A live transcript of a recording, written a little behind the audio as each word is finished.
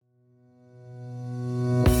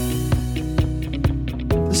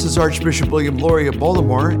This is Archbishop William Lori of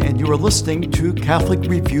Baltimore, and you are listening to Catholic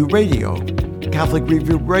Review Radio. Catholic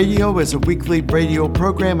Review Radio is a weekly radio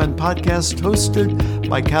program and podcast hosted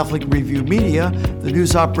by Catholic Review Media, the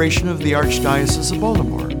news operation of the Archdiocese of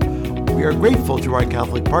Baltimore. We are grateful to our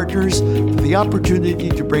Catholic partners for the opportunity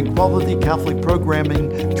to bring quality Catholic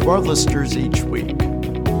programming to our listeners each week.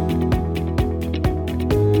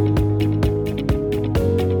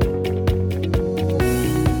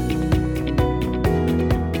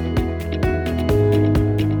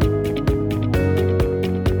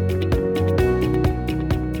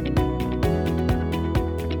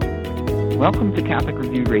 Welcome to Catholic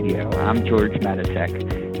Review Radio. I'm George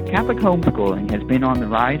Matasek. Catholic homeschooling has been on the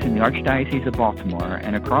rise in the Archdiocese of Baltimore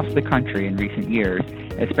and across the country in recent years,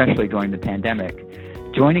 especially during the pandemic.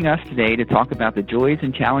 Joining us today to talk about the joys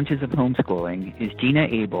and challenges of homeschooling is Gina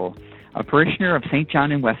Abel, a parishioner of St.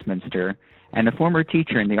 John in Westminster and a former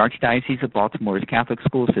teacher in the Archdiocese of Baltimore's Catholic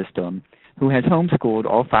school system who has homeschooled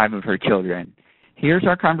all 5 of her children. Here's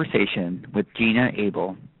our conversation with Gina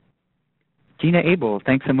Abel. Gina Abel,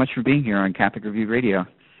 thanks so much for being here on Catholic Review Radio.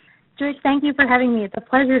 George, thank you for having me. It's a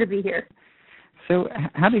pleasure to be here. So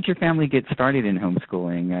how did your family get started in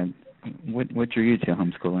homeschooling? What drew you to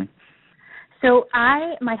homeschooling? So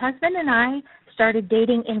my husband and I started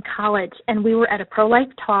dating in college, and we were at a pro-life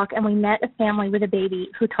talk, and we met a family with a baby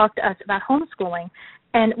who talked to us about homeschooling,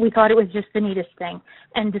 and we thought it was just the neatest thing,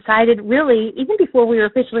 and decided really, even before we were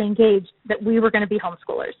officially engaged, that we were going to be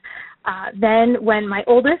homeschoolers. Then when my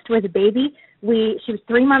oldest was a baby, she was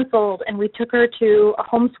 3 months old, and we took her to a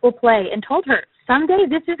homeschool play and told her, someday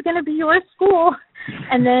this is going to be your school.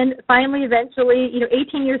 And then finally, eventually,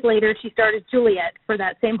 18 years later, she started Juliet for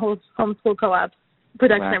that same homeschool co-op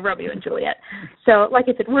production of Romeo and Juliet. So like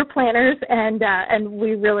I said, we're planners, and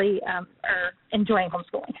we really are enjoying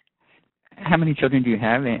homeschooling. How many children do you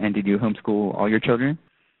have, and did you homeschool all your children?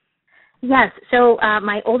 Yes. So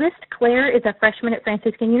my oldest, Claire, is a freshman at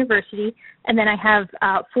Franciscan University, and then I have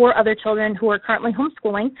 4 other children who are currently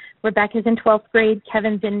homeschooling. Rebecca's in 12th grade,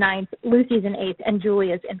 Kevin's in 9th, Lucy's in 8th, and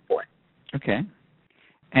Julia's in 4th. Okay.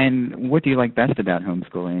 And what do you like best about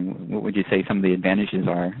homeschooling? What would you say some of the advantages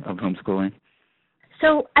are of homeschooling?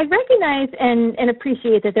 So I recognize and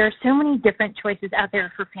appreciate that there are so many different choices out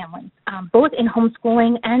there for families, both in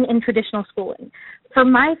homeschooling and in traditional schooling. For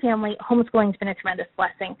my family, homeschooling has been a tremendous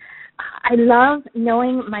blessing. I love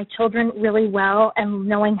knowing my children really well and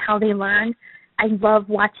knowing how they learn. I love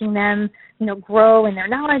watching them, grow in their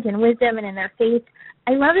knowledge and wisdom and in their faith.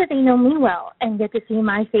 I love that they know me well and get to see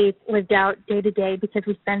my faith lived out day to day because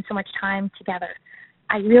we spend so much time together.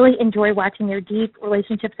 I really enjoy watching their deep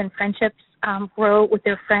relationships and friendships grow with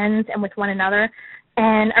their friends and with one another,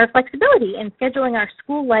 and our flexibility in scheduling our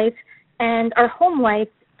school life and our home life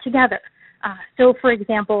together. So, for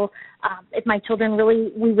example, if my children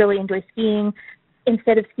we really enjoy skiing,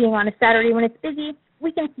 instead of skiing on a Saturday when it's busy,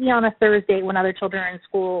 we can ski on a Thursday when other children are in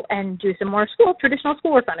school and do some more traditional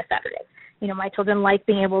schoolwork on a Saturday. My children like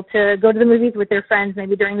being able to go to the movies with their friends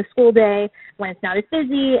maybe during the school day when it's not as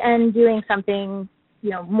busy and doing something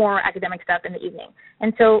more academic stuff in the evening.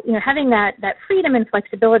 And so, having that freedom and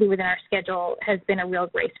flexibility within our schedule has been a real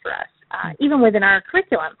grace for us, even within our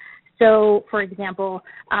curriculum. So, for example,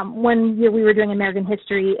 one year we were doing American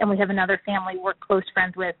history, and we have another family we're close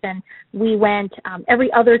friends with, and we went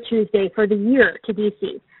every other Tuesday for the year to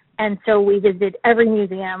D.C., and so we visited every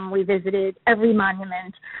museum, we visited every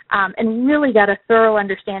monument, and really got a thorough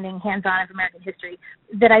understanding, hands-on, of American history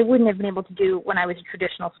that I wouldn't have been able to do when I was a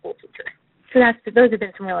traditional school teacher. So those have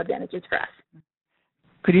been some real advantages for us.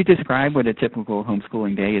 Could you describe what a typical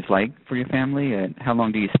homeschooling day is like for your family? How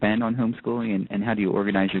long do you spend on homeschooling, and how do you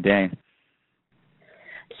organize your day?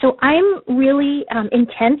 So I'm really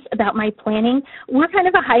intense about my planning. We're kind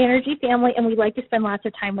of a high-energy family, and we like to spend lots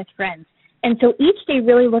of time with friends. And so each day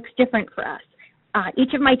really looks different for us.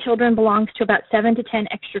 Each of my children belongs to about 7 to 10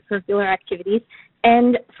 extracurricular activities,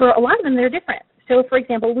 and for a lot of them, they're different. So, for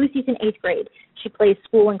example, Lucy's in 8th grade. She plays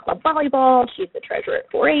school and club volleyball. She's the treasurer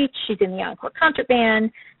at 4-H. She's in the Encore concert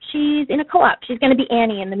band. She's in a co-op. She's going to be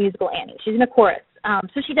Annie in the musical Annie. She's in a chorus.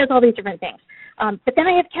 So she does all these different things. But then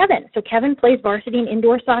I have Kevin. So Kevin plays varsity and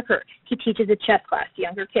indoor soccer. He teaches a chess class to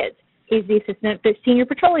younger kids. He's the senior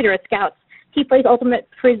patrol leader at Scouts. He plays ultimate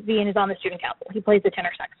frisbee and is on the student council. He plays the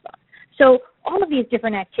tenor saxophone. So all of these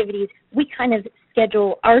different activities, we kind of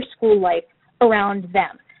schedule our school life around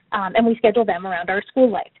them. And we schedule them around our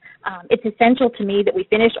school life. It's essential to me that we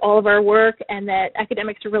finish all of our work and that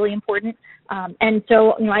academics are really important. And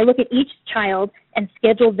so, I look at each child and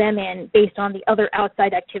schedule them in based on the other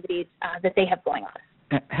outside activities that they have going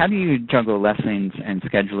on. How do you juggle lessons and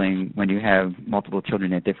scheduling when you have multiple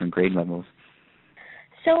children at different grade levels?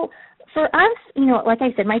 So for us, like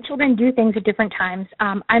I said, my children do things at different times.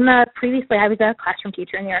 Previously I was a classroom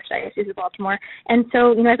teacher in the Archdiocese of Baltimore. And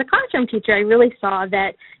so, as a classroom teacher, I really saw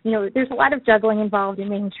that, there's a lot of juggling involved in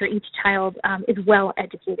making sure each child is well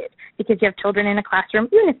educated, because you have children in a classroom,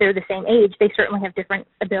 even if they're the same age, they certainly have different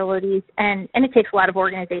abilities, and it takes a lot of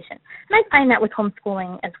organization. And I find that with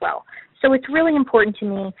homeschooling as well. So it's really important to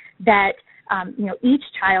me that, each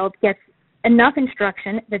child gets enough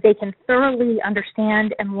instruction that they can thoroughly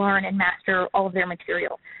understand and learn and master all of their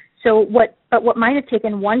material. So what might have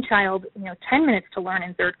taken one child, 10 minutes to learn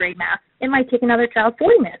in third grade math, it might take another child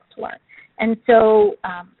 40 minutes to learn. And so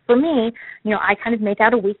for me, I kind of make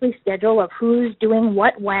out a weekly schedule of who's doing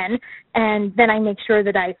what when, and then I make sure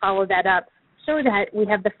that I follow that up so that we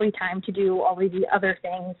have the free time to do all of the other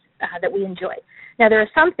things that we enjoy. Now, there are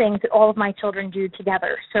some things that all of my children do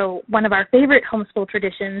together. So one of our favorite homeschool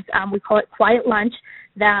traditions, we call it quiet lunch.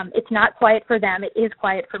 It's not quiet for them. It is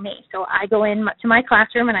quiet for me. So I go in to my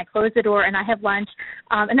classroom and I close the door and I have lunch,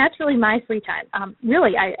 and that's really my free time.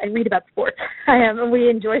 Really, I read about sports.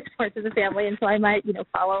 We enjoy sports as a family, and so I might,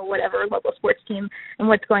 follow whatever local sports team and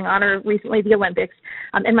what's going on, or recently the Olympics.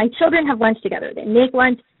 And my children have lunch together. They make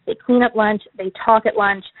lunch, they clean up lunch, they talk at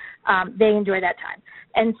lunch, they enjoy that time.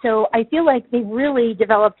 And so I feel like they've really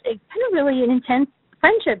developed an intense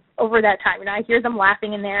friendship over that time. I hear them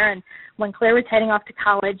laughing in there, and when Claire was heading off to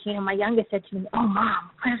college, my youngest said to me, "Oh, Mom,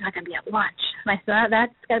 Claire's not going to be at lunch." And I said,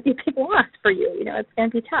 "That's got to be a big loss for you. It's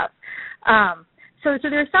going to be tough." So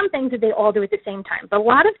there are some things that they all do at the same time, but a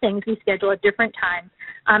lot of things we schedule at different times,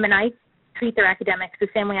 and I treat their academics the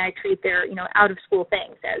same way I treat their, out-of-school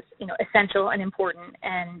things as, essential and important,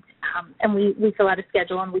 and we fill out a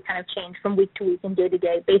schedule, and we kind of change from week to week and day to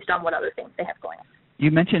day based on what other things they have going on. You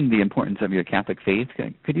mentioned the importance of your Catholic faith.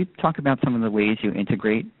 Could you talk about some of the ways you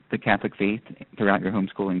integrate the Catholic faith throughout your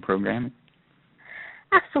homeschooling program?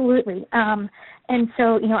 Absolutely. And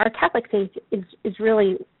so, our Catholic faith is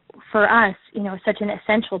really, for us, such an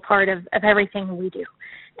essential part of everything we do.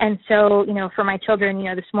 And so, for my children,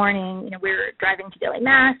 this morning, we were driving to daily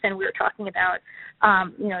mass, and we were talking about,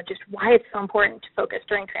 just why it's so important to focus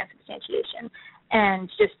during transubstantiation, and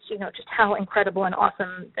just how incredible and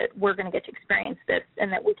awesome that we're going to get to experience this,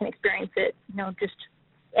 and that we can experience it, just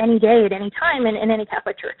any day at any time in any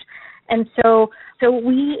Catholic church. And so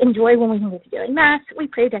we enjoy when we can get to daily mass. We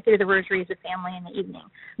pray Decade of the Rosary as a family in the evening.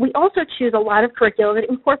 We also choose a lot of curricula that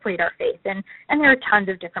incorporate our faith, and there are tons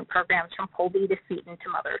of different programs, from Colby to Seton to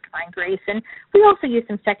Mother of Divine Grace, and we also use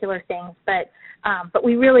some secular things, but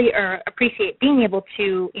we really appreciate being able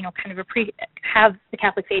to, have the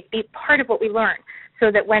Catholic faith be part of what we learn,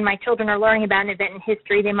 so that when my children are learning about an event in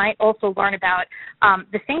history, they might also learn about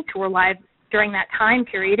the saints who were alive during that time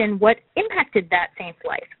period and what impacted that saint's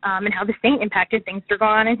life, and how the saint impacted things that are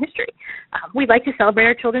going on in history. We like to celebrate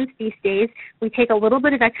our children's feast days. We take a little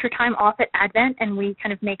bit of extra time off at Advent, and we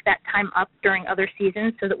kind of make that time up during other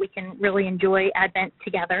seasons so that we can really enjoy Advent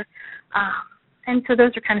together. And so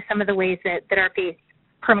those are kind of some of the ways that our faith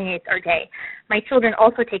permeates our day. My children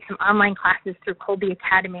also take some online classes through Colby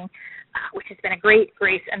Academy, which has been a great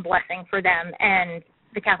grace and blessing for them, and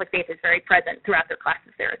the Catholic faith is very present throughout their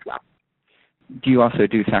classes there as well. Do you also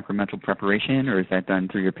do sacramental preparation, or is that done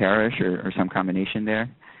through your parish, or some combination there?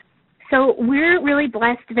 So we're really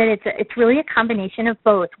blessed that it's really a combination of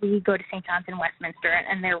both. We go to St. John's in Westminster,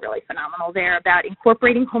 and they're really phenomenal there about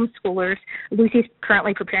incorporating homeschoolers. Lucy's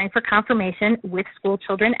currently preparing for confirmation with school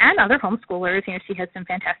children and other homeschoolers. She has some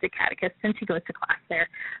fantastic catechists, and she goes to class there.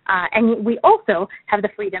 And we also have the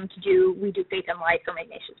freedom we do Faith and Life from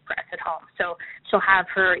Ignatius Press at home. So she'll have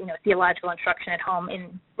her, theological instruction at home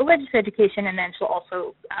in religious education, and then she'll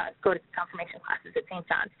also go to confirmation classes at St.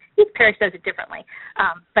 John's. Each parish does it differently,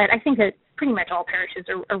 but I think that pretty much all parishes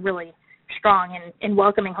are really strong in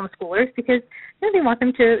welcoming homeschoolers, because they want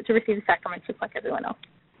them to receive the sacraments just like everyone else.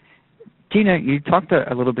 Gina, you talked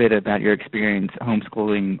a little bit about your experience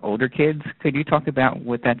homeschooling older kids. Could you talk about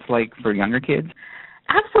what that's like for younger kids?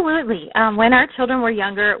 Absolutely. When our children were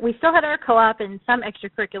younger, we still had our co-op and some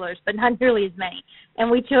extracurriculars, but not nearly as many.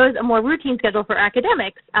 And we chose a more routine schedule for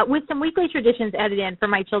academics with some weekly traditions added in for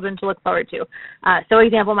my children to look forward to. So,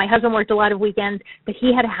 example, my husband worked a lot of weekends, but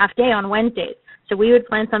he had a half day on Wednesdays. So we would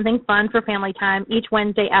plan something fun for family time each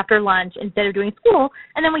Wednesday after lunch instead of doing school,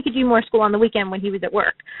 and then we could do more school on the weekend when he was at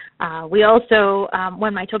work. We also,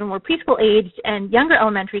 when my children were preschool aged and younger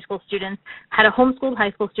elementary school students, had a homeschooled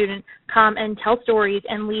high school student come and tell stories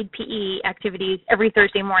and lead PE activities every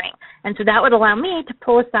Thursday morning. And so that would allow me to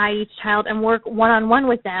pull aside each child and work one-on-one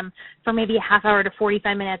with them for maybe a half hour to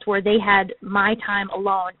 45 minutes where they had my time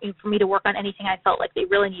alone for me to work on anything I felt like they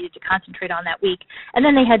really needed to concentrate on that week. And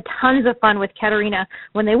then they had tons of fun with Kettering arena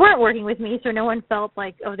when they weren't working with me, so no one felt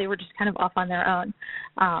like, oh, they were just kind of off on their own.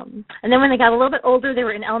 And then when they got a little bit older, they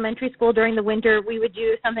were in elementary school during the winter, we would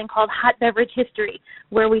do something called hot beverage history,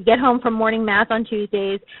 where we'd get home from morning mass on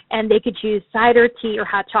Tuesdays, and they could choose cider, tea, or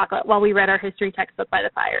hot chocolate while we read our history textbook by the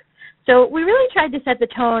fire. So we really tried to set the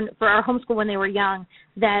tone for our homeschool when they were young,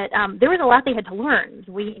 that there was a lot they had to learn.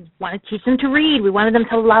 We wanted to teach them to read. We wanted them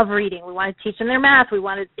to love reading. We wanted to teach them their math. We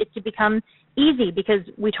wanted it to become easy because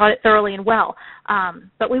we taught it thoroughly and well.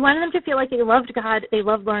 But we wanted them to feel like they loved God, they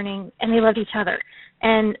loved learning, and they loved each other.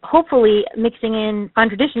 And hopefully mixing in fun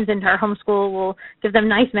traditions into our homeschool will give them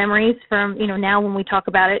nice memories from, now when we talk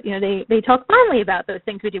about it, they talk fondly about those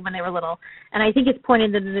things we did when they were little. And I think it's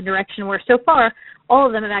pointed them in the direction where so far all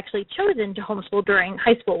of them have actually chosen to homeschool during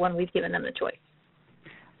high school when we've given them the choice.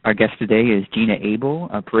 Our guest today is Gina Abel,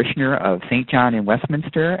 a parishioner of St. John in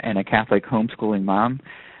Westminster and a Catholic homeschooling mom.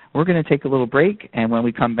 We're going to take a little break, and when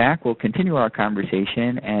we come back, we'll continue our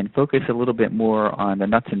conversation and focus a little bit more on the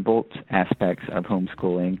nuts and bolts aspects of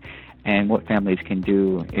homeschooling and what families can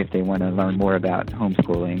do if they want to learn more about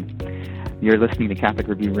homeschooling. You're listening to Catholic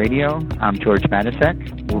Review Radio. I'm George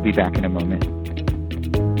Matasek. We'll be back in a moment.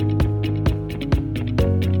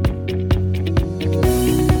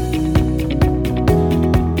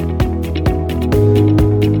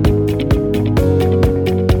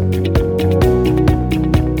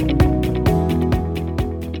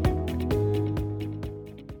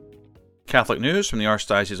 Catholic news from the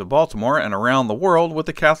Archdiocese of Baltimore and around the world with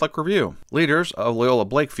the Catholic Review. Leaders of Loyola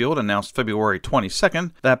Blakefield announced February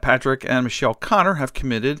 22nd that Patrick and Michelle Connor have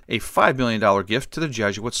committed a $5 million gift to the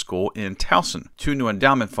Jesuit school in Towson. 2 new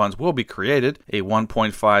endowment funds will be created, a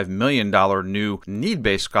 $1.5 million new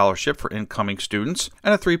need-based scholarship for incoming students,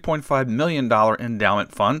 and a $3.5 million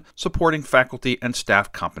endowment fund supporting faculty and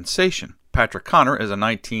staff compensation. Patrick Connor is a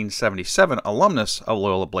 1977 alumnus of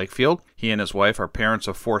Loyola Blakefield. He and his wife are parents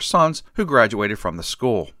of 4 sons who graduated from the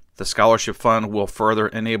school. The scholarship fund will further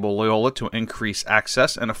enable Loyola to increase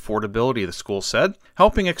access and affordability, the school said,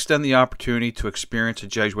 helping extend the opportunity to experience a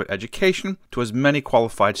Jesuit education to as many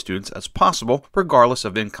qualified students as possible, regardless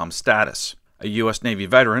of income status. A U.S. Navy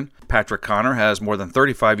veteran, Patrick Connor has more than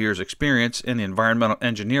 35 years' experience in the environmental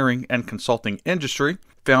engineering and consulting industry,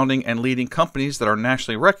 founding and leading companies that are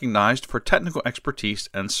nationally recognized for technical expertise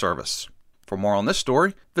and service. For more on this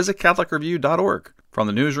story, visit CatholicReview.org. From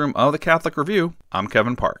the newsroom of the Catholic Review, I'm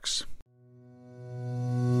Kevin Parks.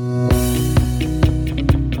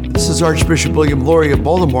 This is Archbishop William Lori of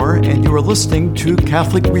Baltimore, and you are listening to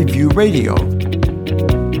Catholic Review Radio.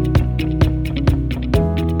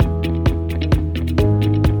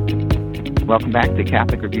 Welcome back to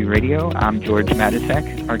Catholic Review Radio. I'm George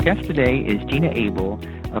Matasek. Our guest today is Gina Abel,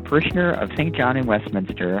 a parishioner of St. John in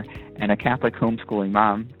Westminster and a Catholic homeschooling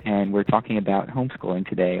mom, and we're talking about homeschooling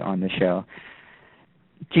today on the show.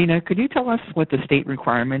 Gina, could you tell us what the state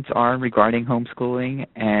requirements are regarding homeschooling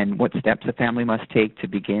and what steps a family must take to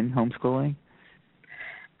begin homeschooling?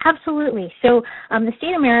 Absolutely. So the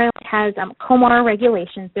state of Maryland has COMAR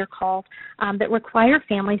regulations, they're called, that require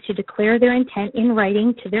families to declare their intent in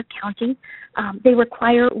writing to their county. They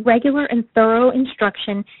require regular and thorough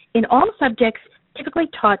instruction in all subjects typically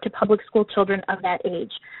taught to public school children of that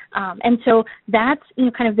age. And so that's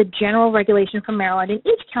kind of the general regulation from Maryland. And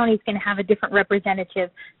each county is going to have a different representative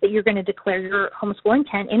that you're going to declare your homeschool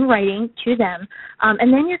intent in writing to them.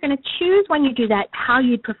 And then you're going to choose when you do that how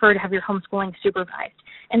you'd prefer to have your homeschooling supervised.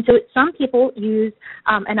 And so some people use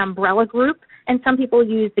an umbrella group, and some people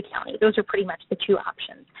use the county. Those are pretty much the 2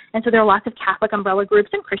 options. And so there are lots of Catholic umbrella groups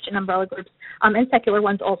and Christian umbrella groups and secular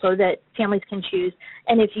ones also that families can choose.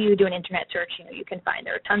 And if you do an internet search, you can find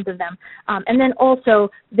there are tons of them. And then also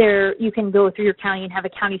you can go through your county and have a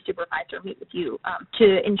county supervisor meet with you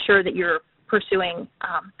to ensure that you're pursuing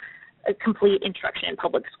a complete instruction in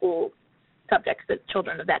public school subjects that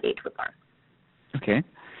children of that age would learn. Okay.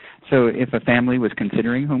 So if a family was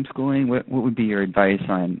considering homeschooling, what would be your advice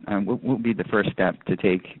on what would be the first step to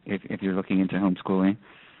take if you're looking into homeschooling?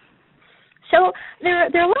 So there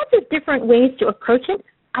are lots of different ways to approach it.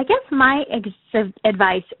 I guess my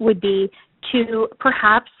advice would be to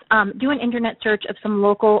perhaps do an internet search of some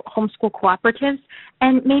local homeschool cooperatives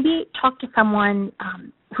and maybe talk to someone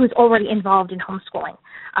who's already involved in homeschooling.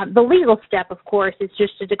 The legal step, of course, is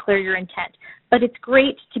just to declare your intent. But it's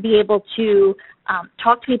great to be able to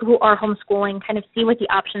talk to people who are homeschooling, kind of see what the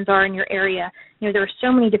options are in your area. There are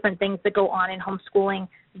so many different things that go on in homeschooling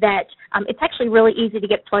that it's actually really easy to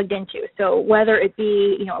get plugged into. So whether it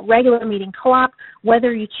be, a regular meeting co-op,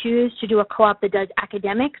 whether you choose to do a co-op that does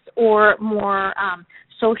academics or more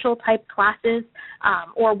social type classes,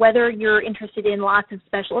 or whether you're interested in lots of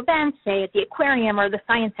special events, say at the aquarium or the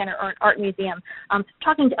science center or an art museum,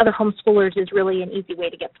 talking to other homeschoolers is really an easy way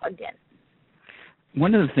to get plugged in.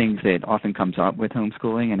 One of the things that often comes up with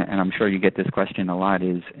homeschooling, and I'm sure you get this question a lot,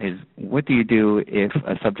 is what do you do if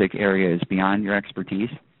a subject area is beyond your expertise?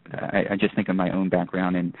 I just think of my own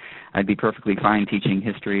background, and I'd be perfectly fine teaching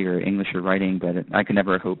history or English or writing, but I could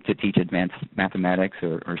never hope to teach advanced mathematics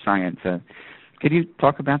or science. Could you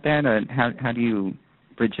talk about that? How do you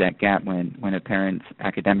bridge that gap when a parent's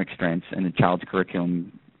academic strengths and the child's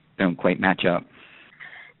curriculum don't quite match up?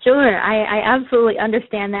 Sure, I absolutely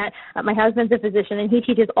understand that. My husband's a physician, and he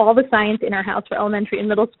teaches all the science in our house for elementary and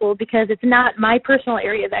middle school because it's not my personal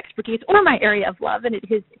area of expertise or my area of love, and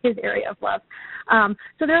it's his area of love.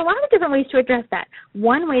 So there are a lot of different ways to address that.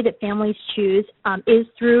 One way that families choose is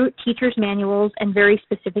through teachers' manuals and very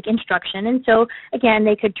specific instruction. And so, again,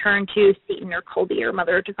 they could turn to Seton or Colby or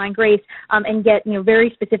Mother of Divine Grace and get very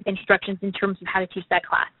specific instructions in terms of how to teach that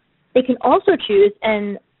class. They can also choose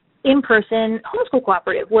an in-person homeschool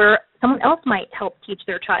cooperative where someone else might help teach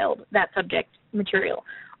their child that subject material.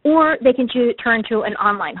 Or they can turn to an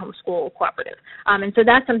online homeschool cooperative. And so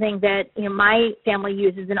that's something that my family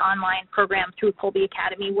uses, an online program through Colby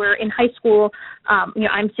Academy, where in high school,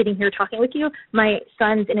 I'm sitting here talking with you. My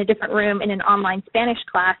son's in a different room in an online Spanish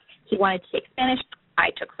class. He wanted to take Spanish. I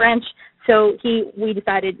took French. So we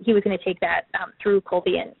decided he was going to take that through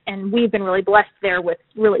Colby, and we've been really blessed there with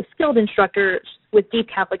really skilled instructors with deep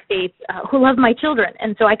Catholic faith who love my children,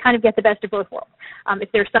 and so I kind of get the best of both worlds.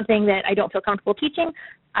 If there's something that I don't feel comfortable teaching,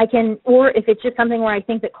 I can, or if it's just something where I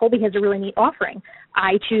think that Colby has a really neat offering,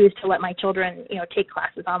 I choose to let my children, take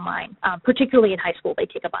classes online. Particularly in high school, they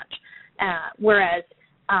take a bunch, whereas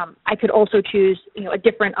I could also choose, a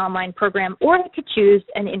different online program, or I could choose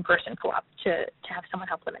an in-person co-op to have someone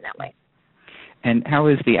help them in that way. And how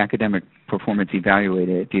is the academic performance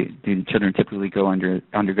evaluated? Do children typically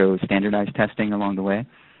undergo standardized testing along the way?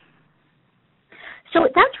 So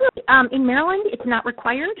that's really, in Maryland, it's not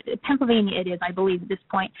required. Pennsylvania it is, I believe, at this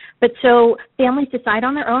point. But so families decide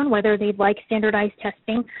on their own whether they'd like standardized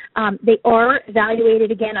testing. They are evaluated,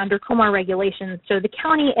 again, under COMAR regulations. So the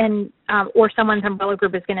county and or someone's umbrella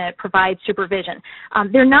group is going to provide supervision.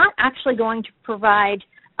 They're not actually going to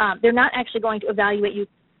evaluate you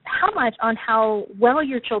on how well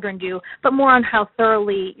your children do, but more on how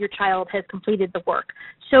thoroughly your child has completed the work.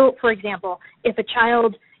 So, for example, if a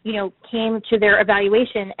child came to their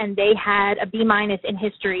evaluation and they had a B- in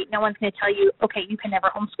history, no one's going to tell you, okay, you can never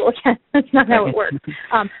homeschool again. That's not how it works.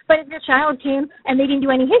 But if your child came and they didn't do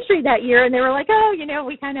any history that year and they were like,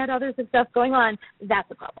 we kind of had other stuff going on, that's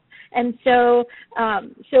a problem. And so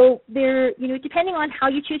there, depending on how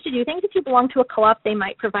you choose to do things, if you belong to a co-op, they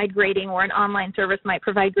might provide grading, or an online service might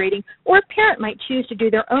provide grading, or a parent might choose to do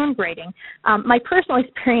their own grading. My personal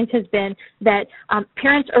experience has been that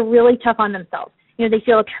parents are really tough on themselves. They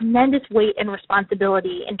feel a tremendous weight and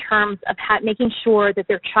responsibility in terms of making sure that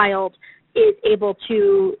their child is able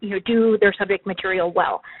to, do their subject material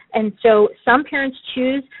well. And so some parents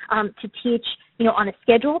choose to teach, on a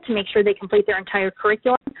schedule to make sure they complete their entire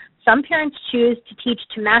curriculum. Some parents choose to teach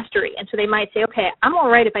to mastery. And so they might say, okay, I'm all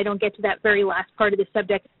right if I don't get to that very last part of the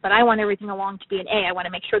subject, but I want everything along to be an A. I want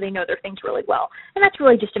to make sure they know their things really well. And that's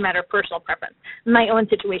really just a matter of personal preference. In my own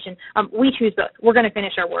situation, we choose both. We're going to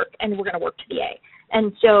finish our work, and we're going to work to the A.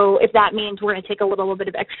 And so if that means we're going to take a little bit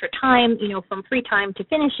of extra time, from free time to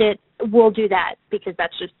finish it, we'll do that, because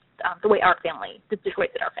that's just the choice that our family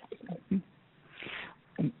makes.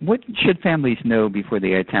 What should families know before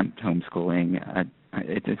they attempt homeschooling?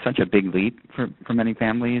 It's such a big leap for many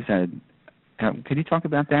families. Could you talk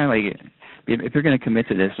about that? Like, if you're going to commit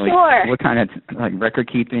to this, Sure. What kind of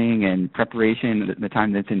record keeping and preparation, the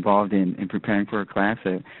time that's involved in preparing for a class,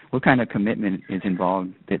 what kind of commitment is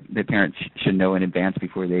involved that the parents should know in advance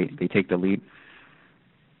before they take the leap?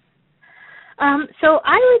 So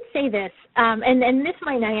I would say this, and this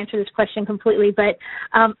might not answer this question completely, but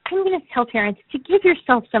I'm going to tell parents to give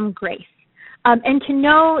yourself some grace, and to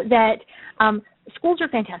know that schools are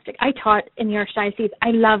fantastic. I taught in the Archdiocese.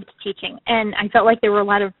 I loved teaching, and I felt like there were a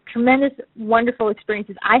lot of tremendous, wonderful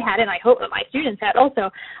experiences I had, and I hope that my students had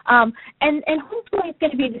also. And homeschooling is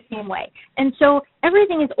going to be the same way. And so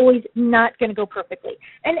everything is always not going to go perfectly.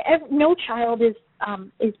 And no child is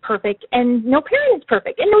perfect, and no parent is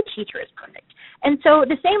perfect, and no teacher is perfect. And so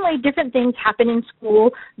the same way different things happen in school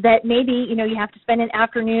that maybe, you have to spend an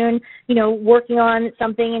afternoon, working on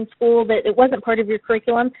something in school that it wasn't part of your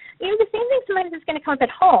curriculum, the same thing sometimes is going to come up at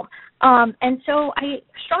home. And so I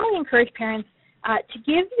strongly encourage parents to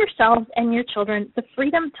give yourselves and your children the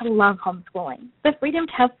freedom to love homeschooling, the freedom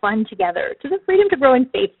to have fun together, to the freedom to grow in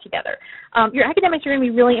faith together. Your academics are going to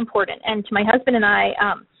be really important, and to my husband and I,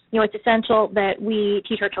 it's essential that we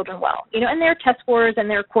teach our children well, and their test scores and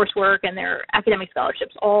their coursework and their academic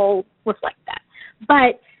scholarships all reflect that.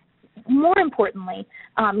 But more importantly,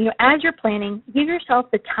 as you're planning, give yourself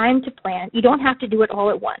the time to plan. You don't have to do it all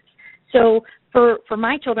at once. So for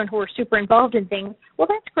my children who are super involved in things, well,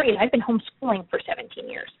 that's great. I've been homeschooling for 17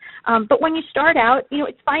 years. But when you start out,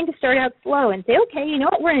 it's fine to start out slow and say, okay, you know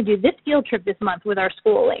what, we're going to do this field trip this month with our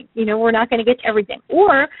schooling. We're not going to get to everything.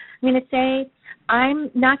 Or I'm going to say, I'm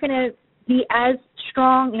not going to be as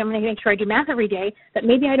strong, I'm going to make sure I do math every day, but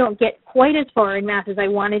maybe I don't get quite as far in math as I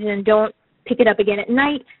wanted and don't pick it up again at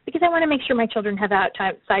night because I want to make sure my children have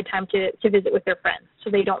outside time to visit with their friends so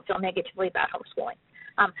they don't feel negatively about homeschooling.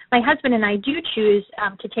 My husband and I do choose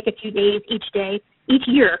to take a few days each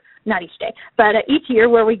year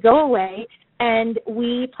where we go away and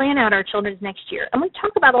we plan out our children's next year. And we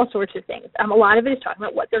talk about all sorts of things. A lot of it is talking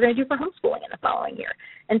about what they're going to do for homeschooling in the following year.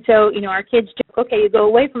 And so, our kids joke, okay, you go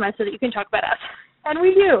away from us so that you can talk about us. And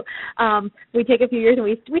we do. We take a few years and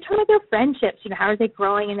we talk about their friendships. How are they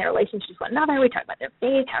growing in their relationships with one another? We talk about their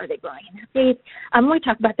faith. How are they growing in their faith? We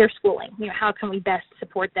talk about their schooling. How can we best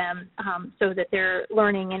support them so that they're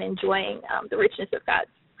learning and enjoying the richness of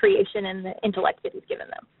God's creation and the intellect that He's given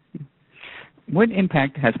them. What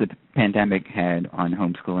impact has the pandemic had on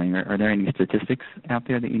homeschooling? Are there any statistics out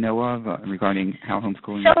there that you know of regarding how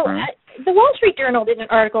homeschooling has grown? The Wall Street Journal did an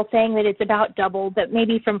article saying that it's about doubled, that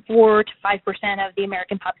maybe from 4 to 5% of the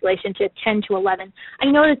American population to 10 to 11. I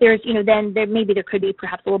know that there's, then there could be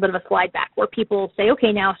perhaps a little bit of a slide back where people say,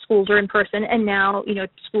 okay, now schools are in person and now,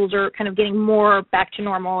 schools are kind of getting more back to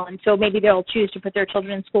normal, and so maybe they'll choose to put their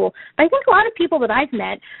children in school. But I think a lot of people that I've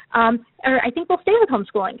met I think will stay with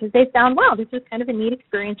homeschooling because they found, wow, this was kind of a neat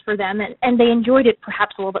experience for them, and they enjoyed it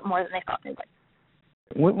perhaps a little bit more than they thought they would.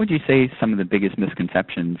 What would you say some of the biggest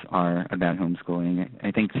misconceptions are about homeschooling?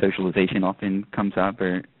 I think socialization often comes up,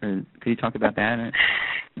 or could you talk about that?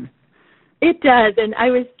 It does, and I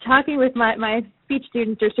was talking with my speech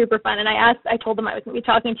students are super fun, and I told them I was going to be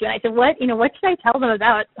talking to you, and I said, what should I tell them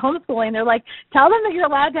about homeschooling? And they're like, tell them that you're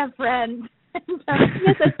allowed to have friends.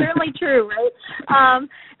 Yes, that's certainly true, right?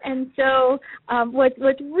 And so what's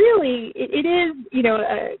really, it is,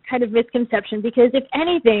 a kind of misconception because if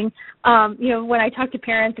anything, when I talk to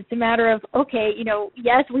parents, it's a matter of, okay,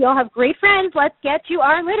 yes, we all have great friends. Let's get to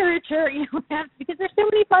our literature, because there's so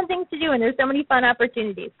many fun things to do and there's so many fun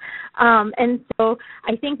opportunities. And so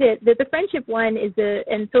I think that the friendship one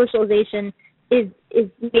and socialization is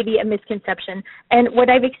maybe a misconception. And what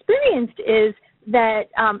I've experienced is that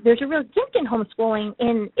there's a real gift in homeschooling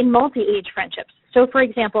in multi-age friendships. So, for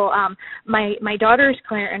example, my daughters,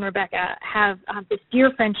 Claire and Rebecca, have this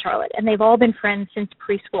dear friend, Charlotte, and they've all been friends since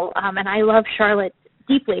preschool, and I love Charlotte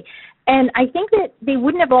deeply. And I think that they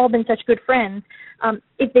wouldn't have all been such good friends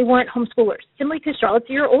if they weren't homeschoolers, simply because Charlotte's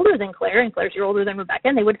a year older than Claire, and Claire's a year older than Rebecca,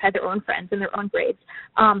 and they would have had their own friends and their own grades.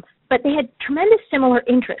 But they had tremendous similar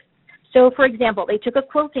interests. So, for example, they took a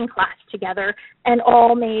quilting class together and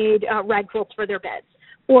all made rag quilts for their beds.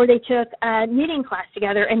 Or they took a knitting class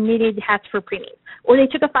together and knitted hats for preemies. Or they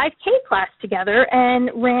took a 5K class together and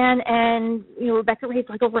ran, and Rebecca raised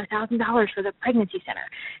like over $1,000 for the pregnancy center.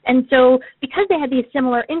 And so because they had these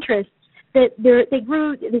similar interests, that they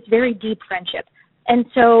grew this very deep friendship. And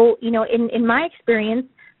so, in my experience,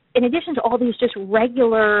 in addition to all these just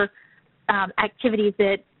regular activities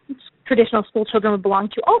that traditional school children would belong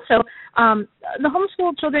to, also the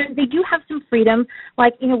homeschooled children, they do have some freedom.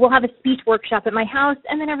 Like, we'll have a speech workshop at my house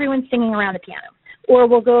and then everyone's singing around the piano. Or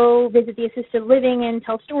we'll go visit the assisted living and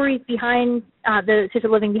tell stories behind the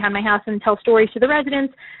assisted living behind my house and tell stories to the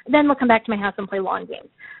residents. Then we'll come back to my house and play lawn games.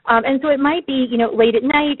 And so it might be, late at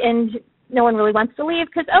night and no one really wants to leave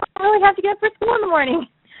because, I really have to get up for school in the morning.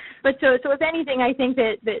 But so if anything, I think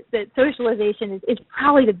that socialization is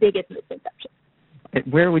probably the biggest misconception.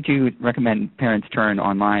 Where would you recommend parents turn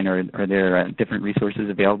online, or are there different resources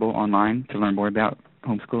available online to learn more about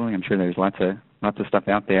homeschooling? I'm sure there's lots of stuff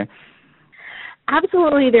out there.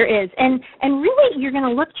 Absolutely, there is, and really you're going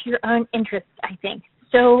to look to your own interests, I think.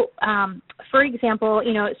 So, for example,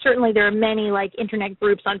 certainly there are many internet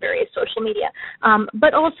groups on various social media,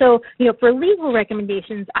 but also, for legal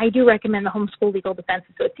recommendations, I do recommend the Homeschool Legal Defense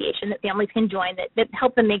Association that families can join that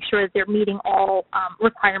help them make sure that they're meeting all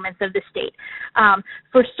requirements of the state.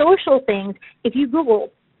 For social things, if you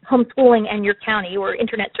Google homeschooling and your county, or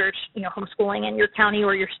internet search, homeschooling and your county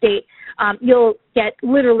or your state, you'll get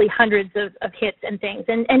literally hundreds of hits and things,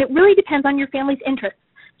 and it really depends on your family's interests.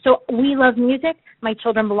 So we love music. My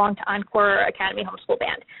children belong to Encore Academy Homeschool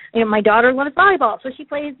Band. My daughter loves volleyball, so she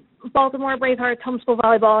plays Baltimore Bravehearts Homeschool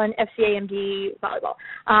Volleyball and FCAMD Volleyball.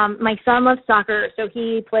 My son loves soccer, so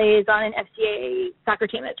he plays on an FCA soccer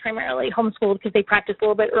team that's primarily homeschooled because they practice a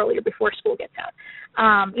little bit earlier before school gets out.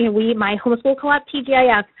 My homeschool co-op,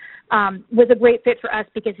 TGIF, was a great fit for us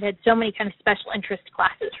because it had so many kind of special interest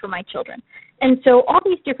classes for my children. And so all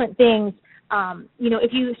these different things,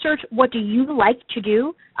 if you search what do you like to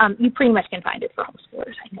do, you pretty much can find it for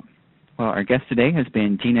homeschoolers, I think. Well, our guest today has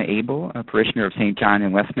been Gina Abel, a parishioner of St. John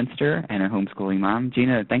in Westminster and a homeschooling mom.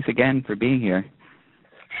 Gina, thanks again for being here.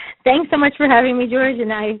 Thanks so much for having me, George,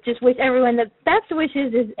 and I just wish everyone the best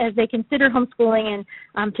wishes as they consider homeschooling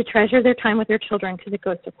and to treasure their time with their children because it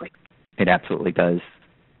goes so quick. It absolutely does.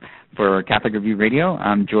 For Catholic Review Radio,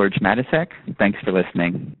 I'm George Matisek. Thanks for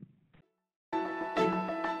listening.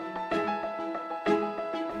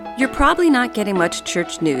 You're probably not getting much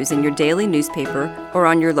church news in your daily newspaper or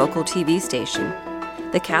on your local TV station.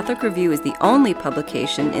 The Catholic Review is the only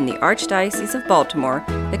publication in the Archdiocese of Baltimore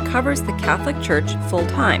that covers the Catholic Church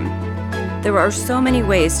full-time. There are so many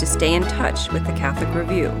ways to stay in touch with the Catholic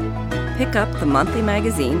Review. Pick up the monthly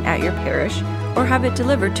magazine at your parish or have it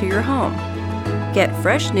delivered to your home. Get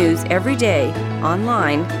fresh news every day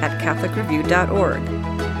online at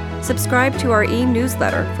catholicreview.org. Subscribe to our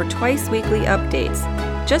e-newsletter for twice-weekly updates.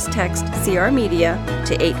 Just text CR Media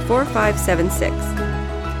to 84576.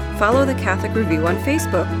 Follow the Catholic Review on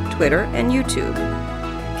Facebook, Twitter, and YouTube.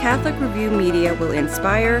 Catholic Review Media will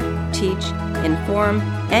inspire, teach, inform,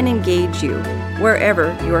 and engage you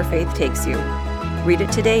wherever your faith takes you. Read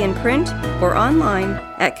it today in print or online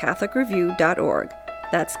at catholicreview.org.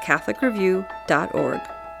 That's catholicreview.org.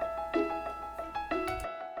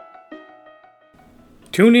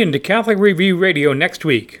 Tune in to Catholic Review Radio next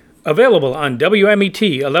week. Available on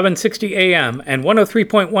WMET 1160 AM and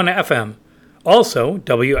 103.1 FM. Also,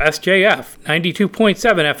 WSJF 92.7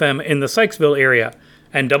 FM in the Sykesville area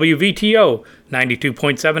and WVTO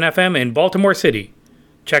 92.7 FM in Baltimore City.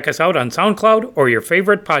 Check us out on SoundCloud or your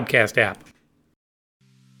favorite podcast app.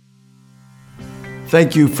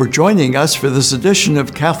 Thank you for joining us for this edition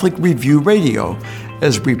of Catholic Review Radio.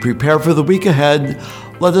 As we prepare for the week ahead,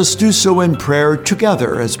 let us do so in prayer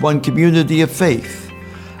together as one community of faith.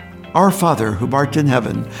 Our Father, who art in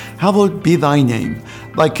heaven, hallowed be thy name.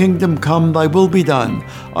 Thy kingdom come, thy will be done,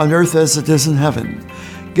 on earth as it is in heaven.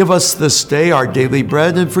 Give us this day our daily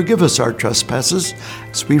bread, and forgive us our trespasses,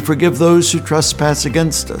 as we forgive those who trespass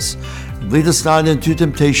against us. Lead us not into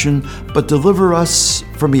temptation, but deliver us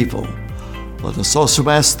from evil. Let us also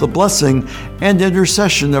ask the blessing and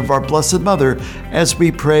intercession of our Blessed Mother as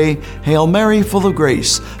we pray, Hail Mary, full of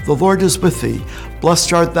grace, the Lord is with thee.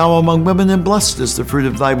 Blessed art thou among women, and blessed is the fruit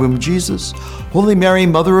of thy womb, Jesus. Holy Mary,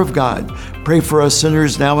 Mother of God, pray for us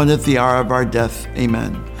sinners now and at the hour of our death.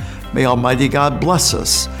 Amen. May Almighty God bless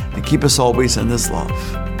us and keep us always in his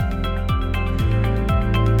love.